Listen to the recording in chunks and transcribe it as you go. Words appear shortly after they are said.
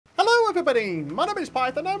everybody, my name is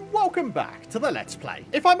Python and welcome back to the Let's Play.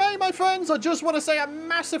 If I may, my friends, I just want to say a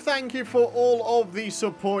massive thank you for all of the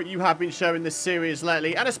support you have been showing this series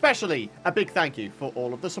lately, and especially a big thank you for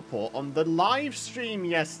all of the support on the live stream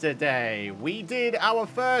yesterday. We did our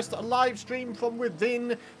first live stream from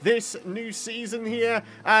within this new season here,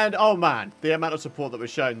 and oh man, the amount of support that was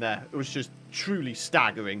shown there, it was just truly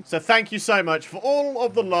staggering. So thank you so much for all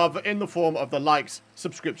of the love in the form of the likes,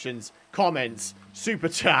 subscriptions, comments, super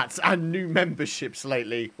chats, and new memberships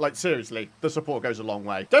lately. Like, seriously, the support goes a long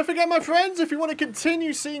way. Don't forget, my friends, if you want to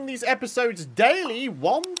continue seeing these episodes daily,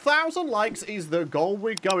 1,000 likes is the goal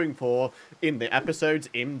we're going for in the episodes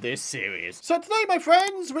in this series. So today, my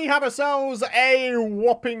friends, we have ourselves a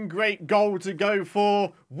whopping great goal to go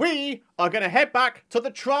for. We are going to head back to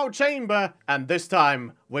the trial chamber, and this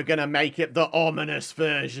time, we're going to make it the ominous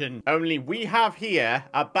version. Only we have here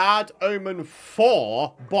a Bad Omen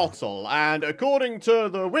 4 bottle, and according to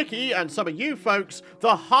the wiki and some of you folks,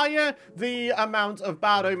 the higher the amount of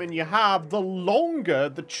Bad Omen you have, the longer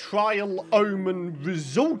the trial omen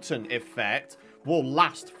resultant effect will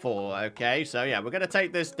last for, okay? So yeah, we're going to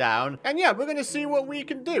take this down, and yeah, we're going to see what we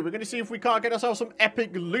can do. We're going to see if we can't get ourselves some epic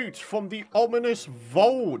loot from the ominous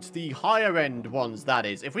vaults, the higher end ones, that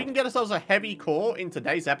is. If we can get ourselves a heavy core in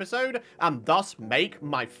today's episode, and thus make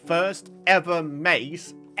my first ever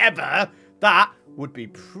mace, ever, that would be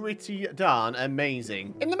pretty darn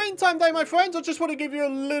amazing. In the meantime, though, my friends, I just want to give you a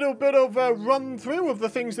little bit of a run through of the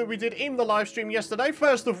things that we did in the live stream yesterday.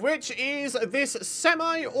 First of which is this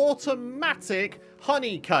semi-automatic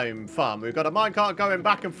honeycomb farm. We've got a minecart going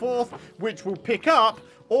back and forth, which will pick up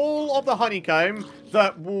all of the honeycomb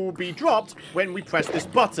that will be dropped when we press this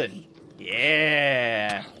button.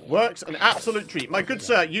 Yeah, works an absolute treat. My good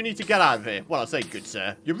sir, you need to get out of here. Well, I say good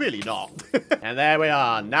sir, you're really not. And there we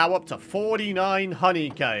are, now up to 49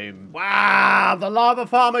 honeycomb. Wow, the lava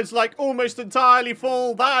farm is like almost entirely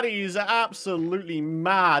full. That is absolutely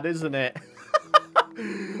mad, isn't it?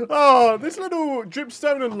 Oh, this little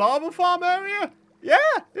dripstone and lava farm area? Yeah,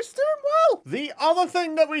 it's doing well. The other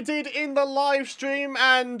thing that we did in the live stream,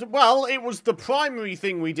 and, well, it was the primary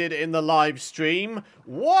thing we did in the live stream,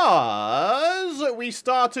 was we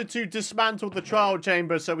started to dismantle the trial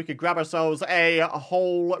chamber so we could grab ourselves a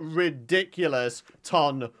whole ridiculous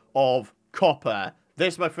ton of copper.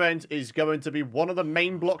 This, my friends, is going to be one of the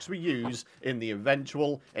main blocks we use in the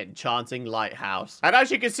eventual enchanting lighthouse. And as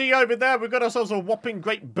you can see over there, we've got ourselves a whopping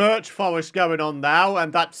great birch forest going on now,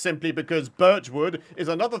 and that's simply because birchwood is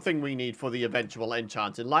another thing we need for the eventual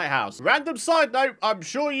enchanting lighthouse. Random side note, I'm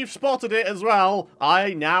sure you've spotted it as well.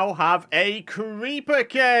 I now have a creeper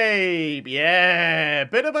cape. Yeah,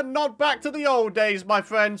 bit of a nod back to the old days, my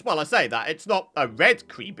friends. Well, I say that, it's not a red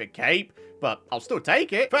creeper cape, but I'll still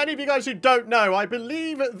take it. For any of you guys who don't know, I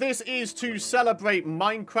believe this is to celebrate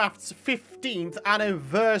Minecraft's 15th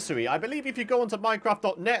anniversary. I believe if you go onto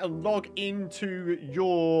Minecraft.net and log into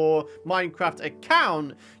your Minecraft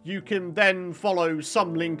account, you can then follow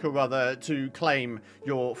some link or other to claim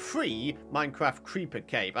your free Minecraft Creeper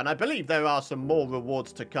Cape. And I believe there are some more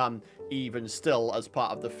rewards to come even still as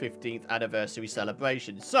part of the 15th anniversary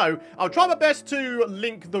celebration. So I'll try my best to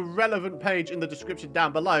link the relevant page in the description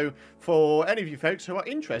down below for any of you folks who are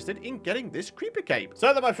interested in getting this creeper cape.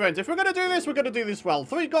 So then, my friends, if we're going to do this, we're going to do this well.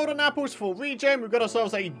 3 golden apples for regen. We've got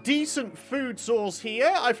ourselves a decent food source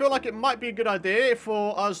here. I feel like it might be a good idea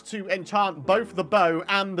for us to enchant both the bow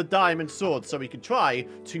and the diamond sword so we can try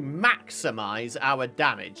to maximize our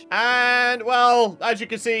damage. And, well, as you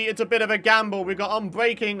can see, it's a bit of a gamble. We've got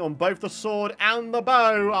unbreaking on both the sword and the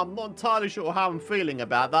bow. I'm not entirely sure how I'm feeling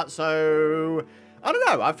about that, so I don't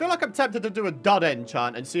know. I feel like I'm tempted to do a dud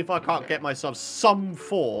enchant and see if I can't get myself some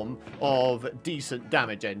form of decent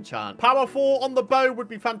damage enchant. Power 4 on the bow would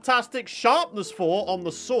be fantastic. Sharpness 4 on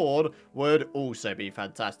the sword would also be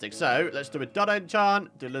fantastic. So let's do a dud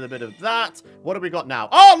enchant, do a little bit of that. What have we got now?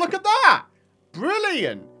 Oh, look at that!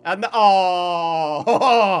 Brilliant! And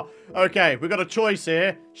oh, okay, we've got a choice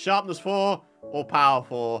here. Sharpness 4 or power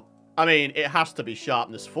 4. I mean, it has to be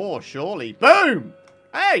sharpness 4, surely. Boom!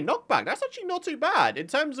 Hey, knockback. That's actually not too bad. In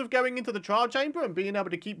terms of going into the trial chamber and being able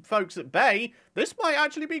to keep folks at bay, this might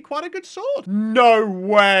actually be quite a good sword. No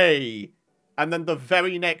way! And then the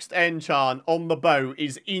very next enchant on the bow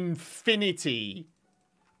is infinity.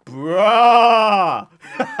 Bruh!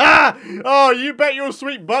 Oh, you bet your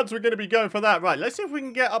sweet butts we're going to be going for that. Right, let's see if we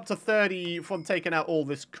can get up to 30 from taking out all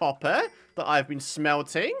this copper that I've been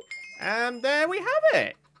smelting. And there we have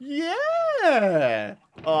it. Yeah!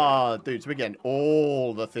 Oh, dudes, we're getting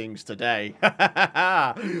all the things today.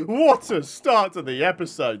 What a start to the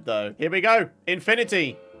episode, though. Here we go.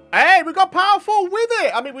 Infinity. Hey, we got power 4 with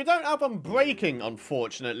it. I mean, we don't have unbreaking,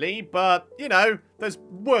 unfortunately, but, you know, there's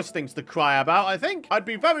worse things to cry about, I think. I'd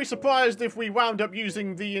be very surprised if we wound up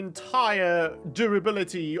using the entire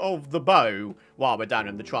durability of the bow while we're down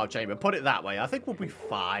in the trial chamber. Put it that way. I think we'll be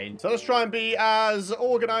fine. So let's try and be as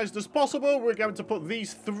organized as possible. We're going to put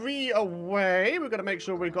these 3 away. We're going to make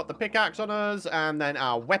sure we've got the pickaxe on us and then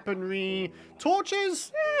our weaponry.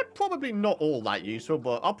 Torches? Probably not all that useful,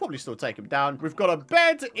 but I'll probably still take them down. We've got a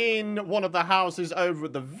bed in one of the houses over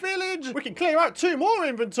at the village. We can clear out 2 more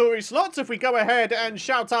inventory slots if we go ahead and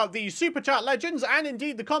shout out the super chat legends and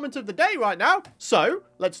indeed the comment of the day right now. So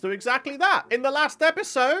let's do exactly that. In the last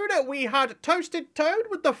episode, we had Toasted Toad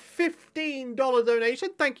with the $15 donation.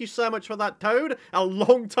 Thank you so much for that, Toad, a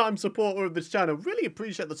long-time supporter of this channel. Really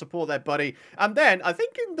appreciate the support there, buddy. And then I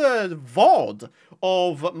think in the VOD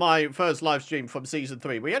of my first live stream from season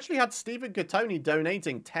 3, we actually had Stephen Gattoni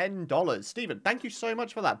donating $10. Stephen, thank you so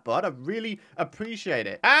much for that, bud. I really appreciate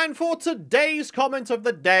it. And for today's comment of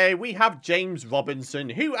the day, we have James Robinson,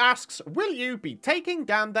 who asks, will you be taking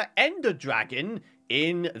down the Ender Dragon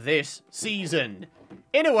in this season?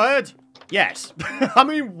 In a word, yes. I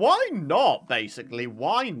mean, why not, basically?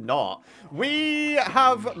 Why not? We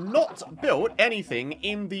have not built anything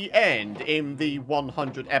in the end in the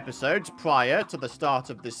 100 episodes prior to the start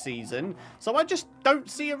of this season, so I just don't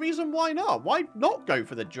see a reason why not. Why not go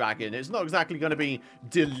for the dragon? It's not exactly going to be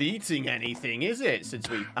deleting anything, is it, since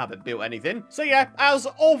we haven't built anything? So yeah, as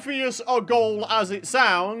obvious a goal as it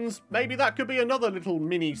sounds, maybe that could be another little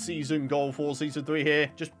mini-season goal for Season 3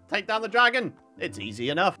 here. Just take down the dragon. It's easy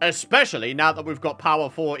enough, especially now that we've got power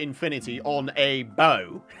 4 infinity on a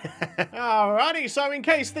bow. Alrighty, so in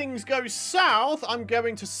case things go south, I'm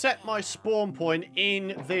going to set my spawn point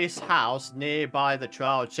in this house nearby the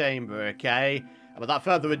trial chamber, okay? And without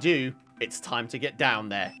further ado, it's time to get down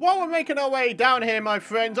there. While we're making our way down here, my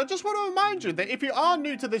friends, I just want to remind you that if you are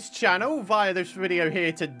new to this channel via this video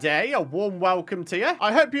here today, a warm welcome to you.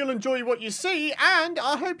 I hope you'll enjoy what you see, and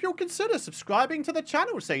I hope you'll consider subscribing to the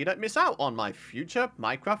channel so you don't miss out on my future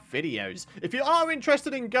Minecraft videos. If you are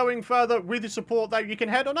interested in going further with the support, though, you can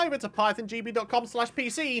head on over to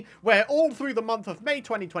pythongb.com/PC, where all through the month of May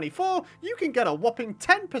 2024, you can get a whopping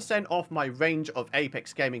 10% off my range of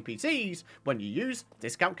Apex Gaming PCs when you use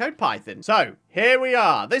discount code Python. So, here we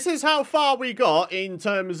are. This is how far we got in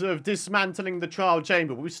terms of dismantling the trial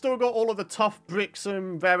chamber. We've still got all of the tough bricks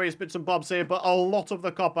and various bits and bobs here, but a lot of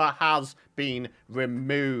the copper has been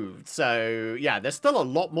removed. So, yeah, there's still a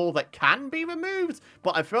lot more that can be removed,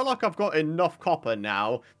 but I feel like I've got enough copper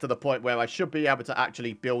now to the point where I should be able to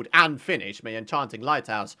actually build and finish my enchanting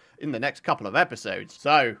lighthouse in the next couple of episodes.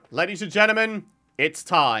 So, ladies and gentlemen, it's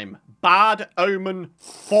time. Bad Omen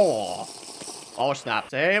 4. Oh, snap.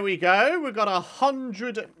 So here we go. We've got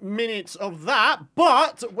 100 minutes of that.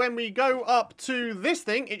 But when we go up to this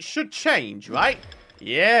thing, it should change, right?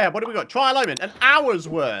 Yeah. What do we got? Trial Omen. An hour's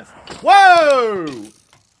worth. Whoa!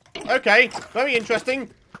 Okay. Very interesting.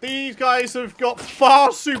 These guys have got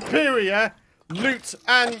far superior loot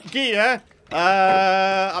and gear.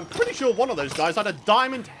 I'm pretty sure one of those guys had a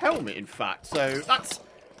diamond helmet, in fact. So that's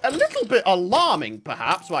a little bit alarming,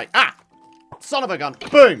 perhaps. Right. Ah! Son of a gun.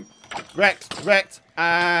 Boom! Wrecked, wrecked.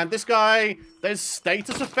 And this guy, there's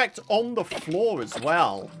status effect on the floor as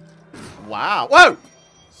well. Wow. Whoa!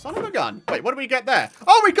 Son of a gun. Wait, what did we get there?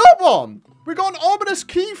 Oh, we got one! We got an ominous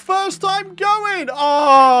key first time going!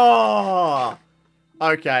 Oh!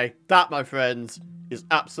 Okay, that, my friends, is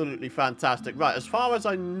absolutely fantastic. Right, as far as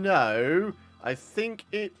I know, I think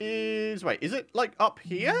it is... Wait, is it, like, up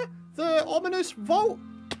here? The ominous vault?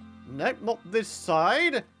 Nope, not this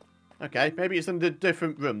side. Okay, maybe it's in a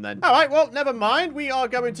different room then. All right, well, never mind. We are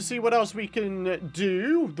going to see what else we can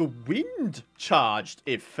do. The wind charged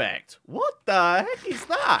effect. What the heck is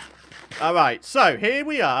that? All right, so here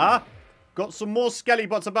we are. Got some more skelly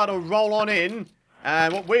bots about to roll on in.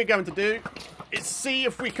 And what we're going to do is see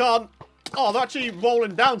if we can't... Oh, they're actually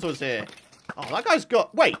rolling down to us here. Oh, that guy's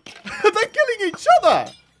got... Wait, they're killing each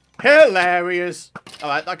other. Hilarious. All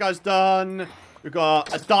right, that guy's done. We've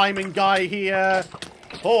got a diamond guy here.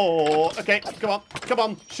 Oh, okay, come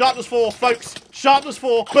on. Sharpness 4, folks. Sharpness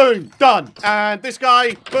 4, boom, done. And this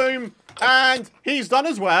guy, boom, and he's done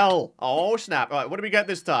as well. Oh, snap. All right, what do we get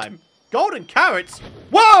this time? Golden carrots?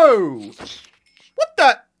 Whoa! What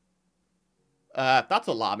the? That's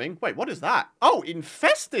alarming. Wait, what is that? Oh,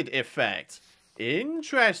 infested effect.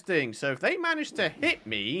 Interesting. So if they manage to hit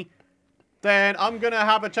me, then I'm going to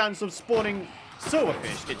have a chance of spawning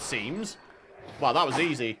silverfish, it seems. Wow, that was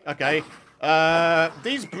easy. Okay.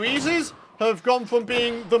 These breezes have gone from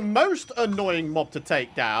being the most annoying mob to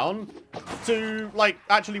take down to, like,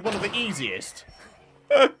 actually one of the easiest.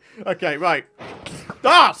 Okay, right.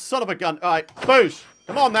 Ah, son of a gun. All right, Boosh.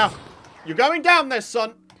 Come on now. You're going down there,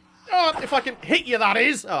 son. Oh, if I can hit you, that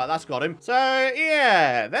is. Oh, that's got him. So,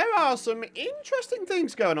 yeah, there are some interesting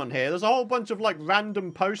things going on here. There's a whole bunch of, like,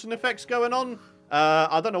 random potion effects going on.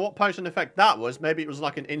 I don't know what potion effect that was. Maybe it was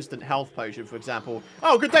like an instant health potion, for example.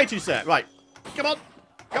 Oh, good day to you, sir. Right. Come on.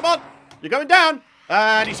 Come on. You're going down.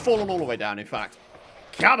 And he's fallen all the way down, in fact.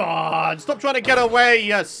 Come on. Stop trying to get away,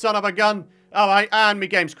 you son of a gun. All right, and my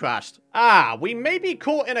game's crashed. Ah, we may be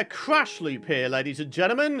caught in a crash loop here, ladies and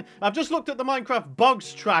gentlemen. I've just looked at the Minecraft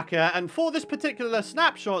bugs tracker, and for this particular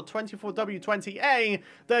snapshot, 24W20A,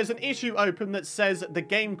 there's an issue open that says the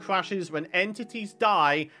game crashes when entities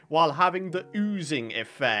die while having the oozing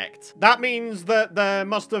effect. That means that there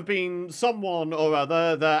must have been someone or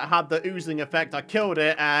other that had the oozing effect. I killed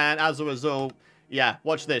it, and as a result, yeah,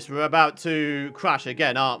 watch this. We're about to crash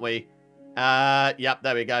again, aren't we? Yep,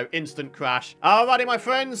 there we go. Instant crash. Alrighty, my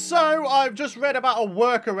friends. So, I've just read about a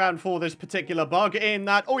workaround for this particular bug in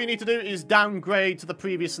that all you need to do is downgrade to the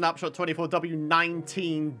previous snapshot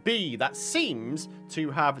 24W19B. That seems to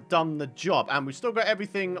have done the job. And we've still got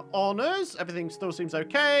everything on us. Everything still seems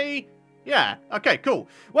okay. Yeah, okay, cool.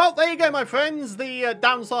 Well, there you go, my friends. The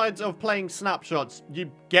downsides of playing snapshots.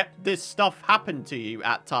 You get this stuff happen to you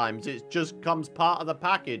at times. It just comes part of the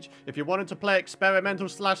package. If you wanted to play experimental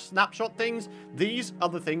 / snapshot things, these are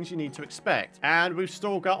the things you need to expect. And we've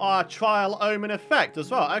still got our trial omen effect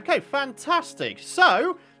as well. Okay, fantastic.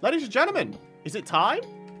 So, ladies and gentlemen, is it time?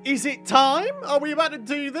 Is it time? Are we about to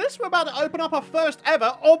do this? We're about to open up our first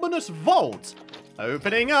ever ominous vault.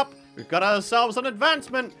 Opening up. We've got ourselves an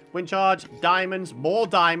advancement. Wind charge, diamonds, more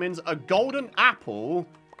diamonds, a golden apple.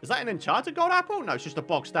 Is that an enchanted gold apple? No, it's just a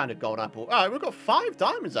bog standard gold apple. All right, we've got 5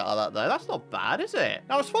 diamonds out of that, though. That's not bad, is it?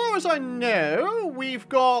 Now, as far as I know, we've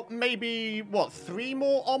got maybe, what, 3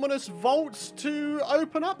 more ominous vaults to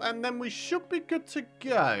open up, and then we should be good to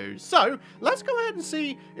go. So, let's go ahead and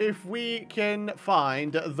see if we can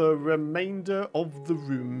find the remainder of the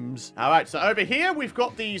rooms. All right, so over here, we've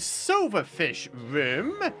got the silverfish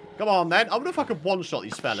room. Come on, then. I wonder if I could one-shot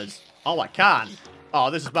these fellas. Oh, I can. Oh,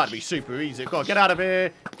 this is about to be super easy. Go on, get out of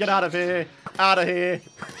here. Get out of here. Out of here.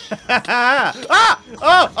 Ah!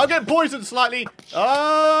 Oh, I'm getting poisoned slightly.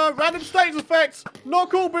 Random status effects. Not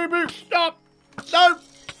cool, boo-boo. Stop. No.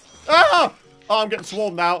 Ah! Oh, I'm getting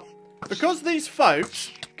swarmed now. Because these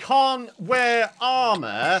folks can't wear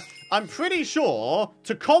armor, I'm pretty sure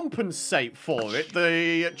to compensate for it,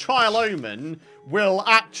 the trial omen will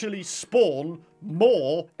actually spawn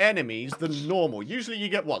more enemies than normal. Usually you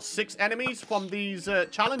get, what, 6 enemies from these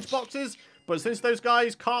challenge boxes? But since those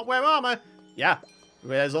guys can't wear armor, yeah,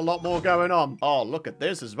 there's a lot more going on. Oh, look at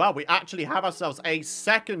this as well. We actually have ourselves a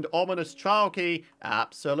second ominous trial key.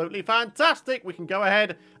 Absolutely fantastic. We can go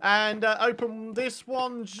ahead and open this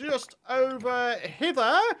one just over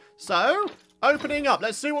hither. So, opening up.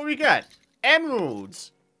 Let's see what we get.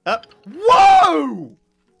 Emeralds. Whoa!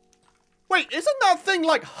 Wait, isn't that thing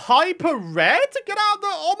like hyper rare to get out of the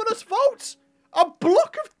ominous vaults? A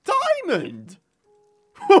block of diamond.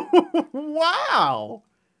 Wow.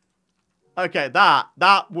 Okay,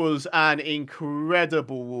 that was an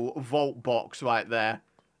incredible vault box right there.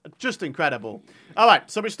 Just incredible. All right,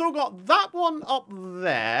 so we've still got that one up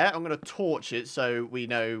there. I'm going to torch it so we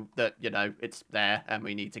know that, you know, it's there and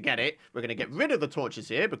we need to get it. We're going to get rid of the torches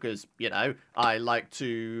here because, you know, I like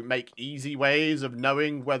to make easy ways of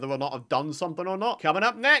knowing whether or not I've done something or not. Coming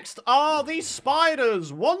up next are these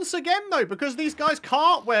spiders. Once again, though, because these guys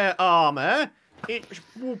can't wear armor, it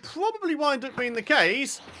will probably wind up being the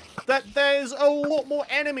case that there's a lot more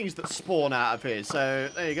enemies that spawn out of here. So,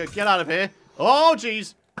 there you go. Get out of here. Oh,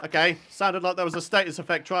 jeez. Okay, sounded like there was a status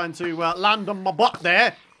effect trying to land on my butt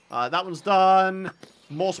there. That one's done.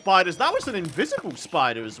 More spiders. That was an invisible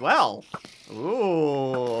spider as well.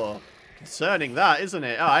 Ooh, concerning that, isn't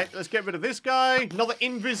it? All right, let's get rid of this guy. Another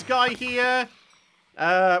invis guy here.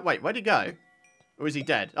 Wait, where'd he go? Or is he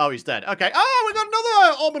dead? Oh, he's dead. Okay. Oh, we got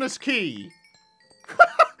another ominous key.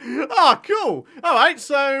 Oh, cool. All right,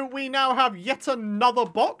 so we now have yet another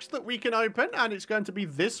box that we can open, and it's going to be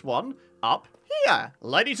this one up here.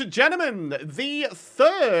 Ladies and gentlemen, the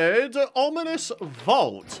third ominous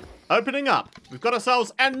vault. Opening up. We've got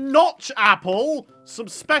ourselves a notch apple, some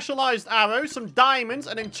specialized arrows, some diamonds,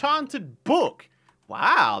 an enchanted book.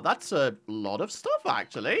 Wow, that's a lot of stuff,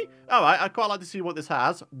 actually. All right, I'd quite like to see what this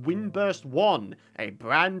has. Windburst 1, a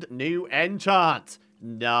brand new enchant.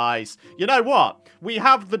 Nice. You know what? We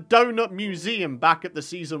have the Donut Museum back at the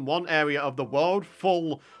Season 1 area of the world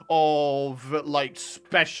full of, like,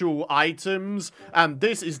 special items. And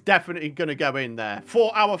this is definitely going to go in there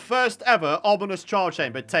for our first ever ominous trial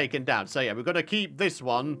chamber taken down. So, yeah, we're going to keep this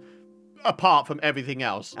one apart from everything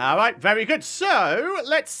else. All right, very good. So,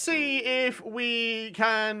 let's see if we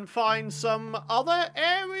can find some other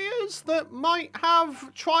areas that might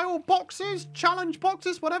have trial boxes, challenge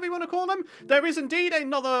boxes, whatever you want to call them. There is indeed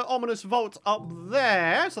another ominous vault up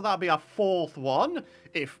there, so that'll be our fourth one,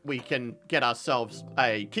 if we can get ourselves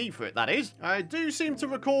a key for it, that is. I do seem to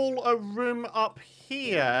recall a room up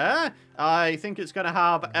here. I think it's going to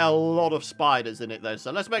have a lot of spiders in it, though.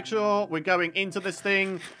 So let's make sure we're going into this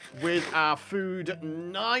thing with our food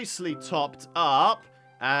nicely topped up.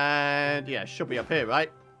 And, yeah, should be up here,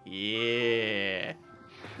 right? Yeah.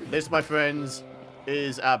 This, my friends,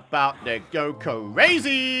 is about to go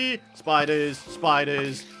crazy. Spiders,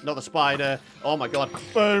 spiders, another spider. Oh, my God.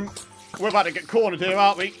 Boom. We're about to get cornered here,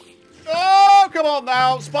 aren't we? Oh, come on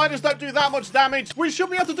now. Spiders don't do that much damage. We should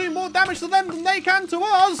be able to do more damage to them than they can to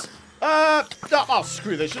us. Oh,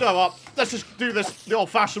 screw this. You know what? Let's just do this the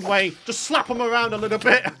old-fashioned way. Just slap them around a little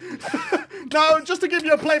bit. No, just to give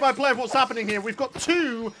you a play-by-play of what's happening here, we've got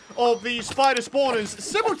two of the spider spawners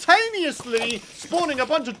simultaneously spawning a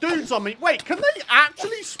bunch of dudes on me. Wait, can they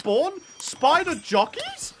actually spawn spider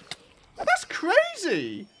jockeys? That's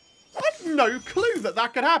crazy. I had no clue that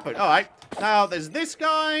that could happen. All right. Now, there's this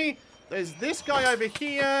guy. There's this guy over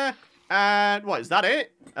here. And what, is that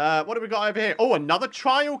it? What have we got over here? Oh, another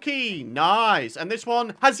trial key. Nice. And this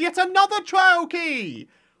one has yet another trial key.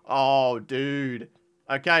 Oh, dude.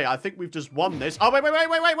 Okay, I think we've just won this. Oh, wait.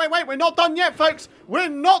 We're not done yet, folks. We're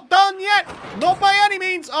not done yet. Not by any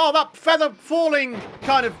means. Oh, that feather falling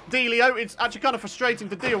kind of dealio. It's actually kind of frustrating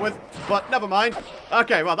to deal with, but never mind.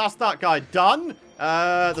 Okay, well, that's that guy done.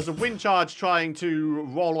 There's a wind charge trying to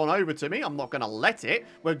roll on over to me. I'm not going to let it.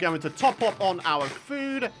 We're going to top up on our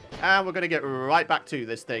food, and we're going to get right back to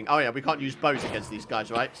this thing. Oh, yeah, we can't use bows against these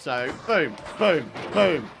guys, right? So, boom, boom,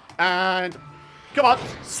 boom, and come on,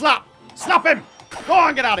 slap him. Go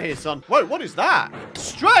on, get out of here, son. Whoa, what is that?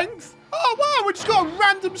 Strength? Oh, wow, we just got a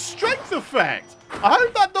random strength effect. I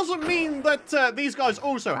hope that doesn't mean that these guys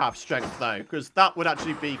also have strength, though, because that would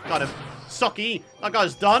actually be kind of sucky. That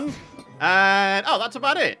guy's done. And, oh, that's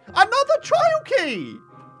about it. Another trial key.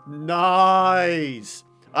 Nice.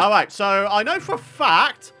 All right, so I know for a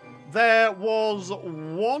fact there was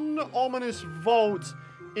one ominous vault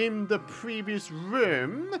in the previous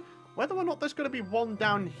room. Whether or not there's going to be one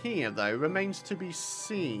down here, though, remains to be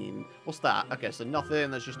seen. What's that? Okay, so nothing.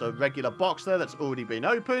 There's just a regular box there that's already been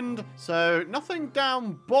opened. So nothing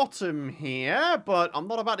down bottom here, but I'm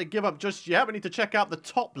not about to give up just yet. We need to check out the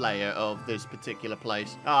top layer of this particular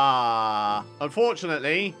place.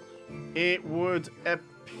 Unfortunately, it would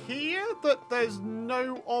appear that there's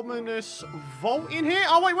no ominous vault in here.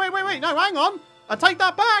 Oh, wait. No, hang on. I take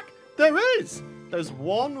that back. There is. There's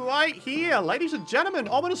one right here. Ladies and gentlemen,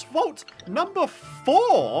 ominous vault number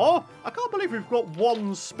 4. I can't believe we've got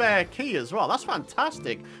one spare key as well. That's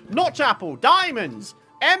fantastic. Notch apple, diamonds,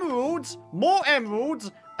 emeralds, more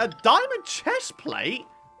emeralds, a diamond chest plate.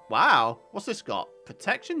 Wow. What's this got?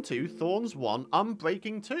 Protection 2, thorns 1,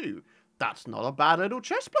 unbreaking 2. That's not a bad little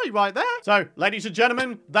chest plate right there. So, ladies and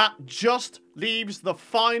gentlemen, that just leaves the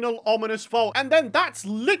final ominous vault. And then that's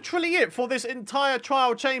literally it for this entire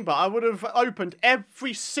trial chamber. I would have opened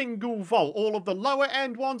every single vault, all of the lower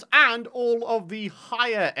end ones and all of the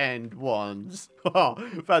higher end ones. Oh,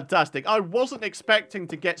 fantastic. I wasn't expecting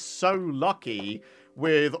to get so lucky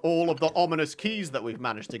with all of the ominous keys that we've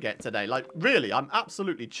managed to get today. Like, really, I'm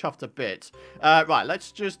absolutely chuffed a bit. Right,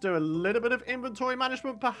 let's just do a little bit of inventory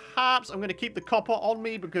management, perhaps. I'm going to keep the copper on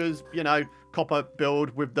me because, you know, copper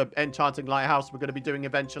build with the enchanting lighthouse we're going to be doing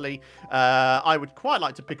eventually. I would quite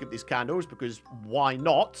like to pick up these candles because why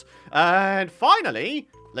not? And finally,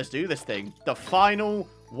 let's do this thing. The final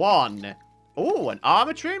one. Oh, an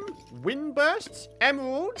armor trim, wind bursts,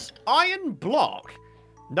 emeralds, iron block.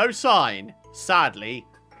 No sign, sadly,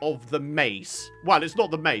 of the mace. Well, it's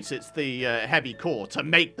not the mace, it's the heavy core to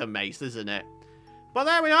make the mace, isn't it? But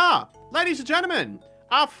there we are. Ladies and gentlemen,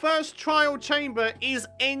 our first trial chamber is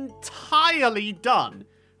entirely done.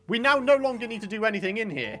 We now no longer need to do anything in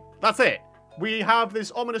here. That's it. We have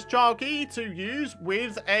this ominous trial key to use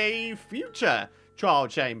with a future trial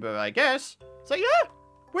chamber, I guess. So yeah,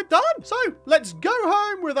 we're done. So let's go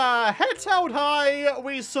home with our heads held high.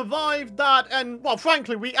 We survived that, and well,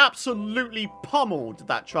 frankly, we absolutely pummeled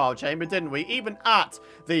that trial chamber, didn't we? Even at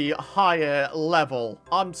the higher level.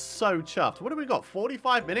 I'm so chuffed. What have we got?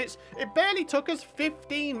 45 minutes? It barely took us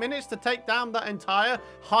 15 minutes to take down that entire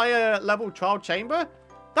higher level trial chamber.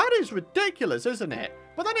 That is ridiculous, isn't it?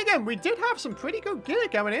 But then again, we did have some pretty good gear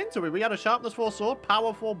going into it. We had a sharpness 4 sword,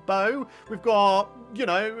 power 4 bow. We've got, you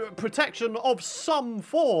know, protection of some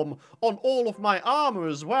form on all of my armor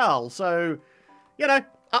as well. So, you know,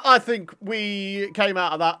 I think we came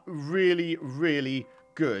out of that really, really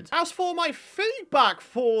good. As for my feedback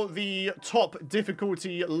for the top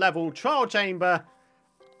difficulty level trial chamber,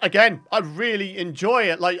 again, I really enjoy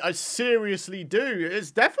it. Like, I seriously do. It's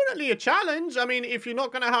definitely a challenge. I mean, if you're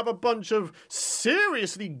not going to have a bunch of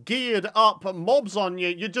seriously geared up mobs on you,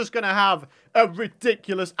 you're just going to have a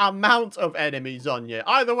ridiculous amount of enemies on you.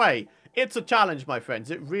 Either way, it's a challenge, my friends.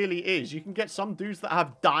 It really is. You can get some dudes that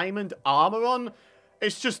have diamond armor on.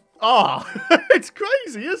 It's just, it's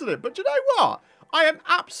crazy, isn't it? But you know what? I am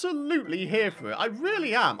absolutely here for it. I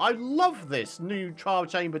really am. I love this new trial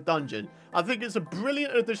chamber dungeon. I think it's a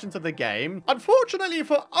brilliant addition to the game. Unfortunately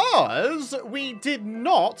for us, we did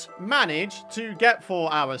not manage to get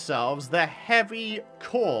for ourselves the heavy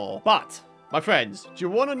core. But, my friends, do you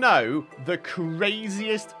want to know the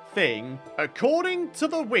craziest thing? According to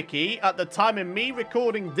the wiki, at the time of me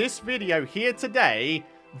recording this video here today,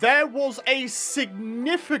 there was a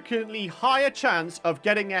significantly higher chance of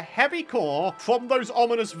getting a heavy core from those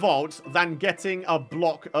ominous vaults than getting a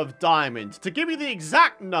block of diamonds. To give you the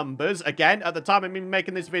exact numbers, again, at the time of me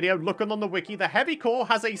making this video, looking on the wiki, the heavy core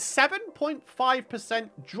has a 7.5%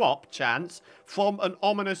 drop chance from an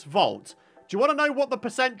ominous vault. Do you want to know what the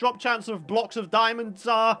percent drop chance of blocks of diamonds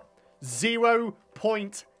are?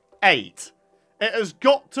 0.8. It has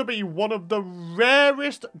got to be one of the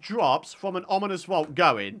rarest drops from an ominous vault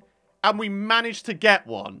going, and we managed to get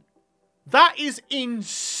one. That is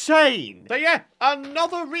insane. So yeah,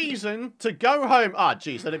 another reason to go home. Ah,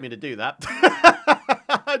 jeez, I didn't mean to do that.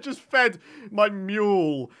 I just fed my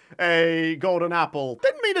mule a golden apple.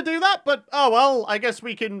 Didn't mean to do that, but oh well, I guess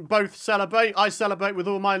we can both celebrate. I celebrate with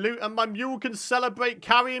all my loot, and my mule can celebrate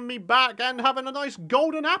carrying me back and having a nice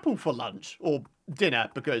golden apple for lunch. Or dinner,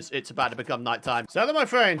 because it's about to become nighttime. So then, my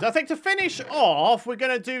friends, I think to finish off, we're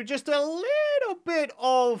going to do just a little bit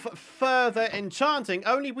of further enchanting,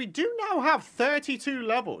 only we do now have 32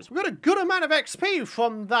 levels. We got a good amount of XP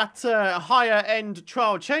from that higher end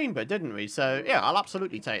trial chamber, didn't we? So yeah, I'll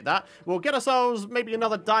absolutely take that. We'll get ourselves maybe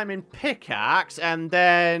another diamond pickaxe, and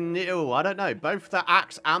then, oh, I don't know, both the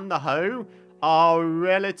axe and the hoe are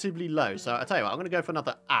relatively low. So I tell you what, I'm going to go for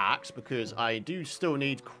another axe because I do still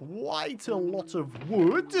need quite a lot of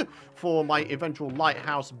wood for my eventual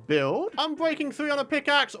lighthouse build. Unbreaking 3 on a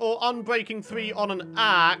pickaxe or unbreaking 3 on an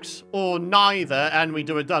axe, or neither, and we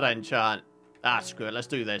do a dud enchant. Ah, screw it, let's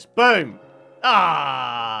do this. Boom!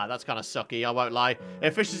 Ah, that's kind of sucky, I won't lie.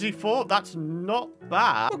 Efficiency 4, that's not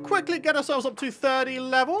bad. We'll quickly get ourselves up to 30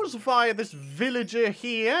 levels via this villager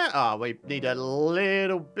here. Ah, we need a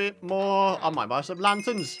little bit more. I might buy some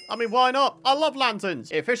lanterns. I mean, why not? I love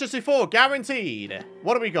lanterns. Efficiency 4, guaranteed.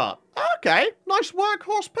 What do we got? Okay, nice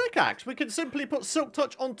workhorse pickaxe. We can simply put Silk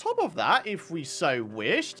Touch on top of that if we so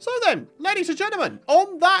wished. So then, ladies and gentlemen,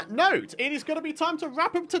 on that note, it is going to be time to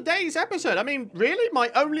wrap up today's episode. I mean, really, my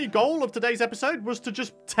only goal of today's episode was to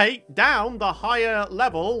just take down the higher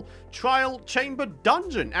level trial chamber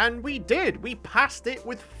dungeon, and we did. We passed it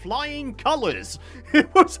with flying colors.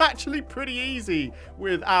 It was actually pretty easy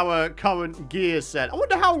with our current gear set. I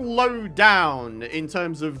wonder how low down in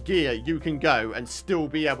terms of gear you can go and still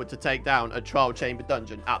be able to take down a trial chamber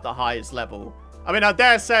dungeon at the highest level. I mean, I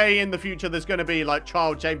dare say in the future there's going to be like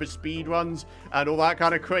trial chamber speedruns and all that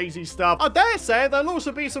kind of crazy stuff. I dare say there'll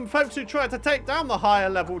also be some folks who try to take down the higher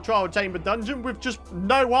level trial chamber dungeon with just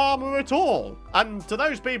no armor at all. And to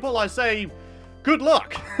those people, I say, good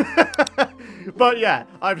luck. But yeah,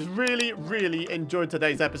 I've really, really enjoyed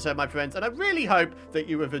today's episode, my friends, and I really hope that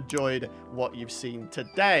you have enjoyed what you've seen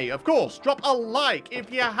today. Of course, drop a like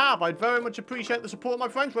if you have. I'd very much appreciate the support, my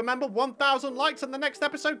friends. Remember, 1,000 likes and the next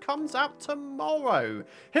episode comes out tomorrow.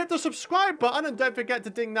 Hit the subscribe button and don't forget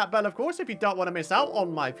to ding that bell, of course, if you don't want to miss out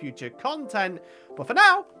on my future content. But for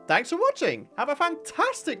now, thanks for watching. Have a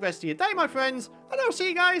fantastic rest of your day, my friends, and I'll see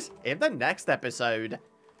you guys in the next episode.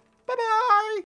 Bye-bye!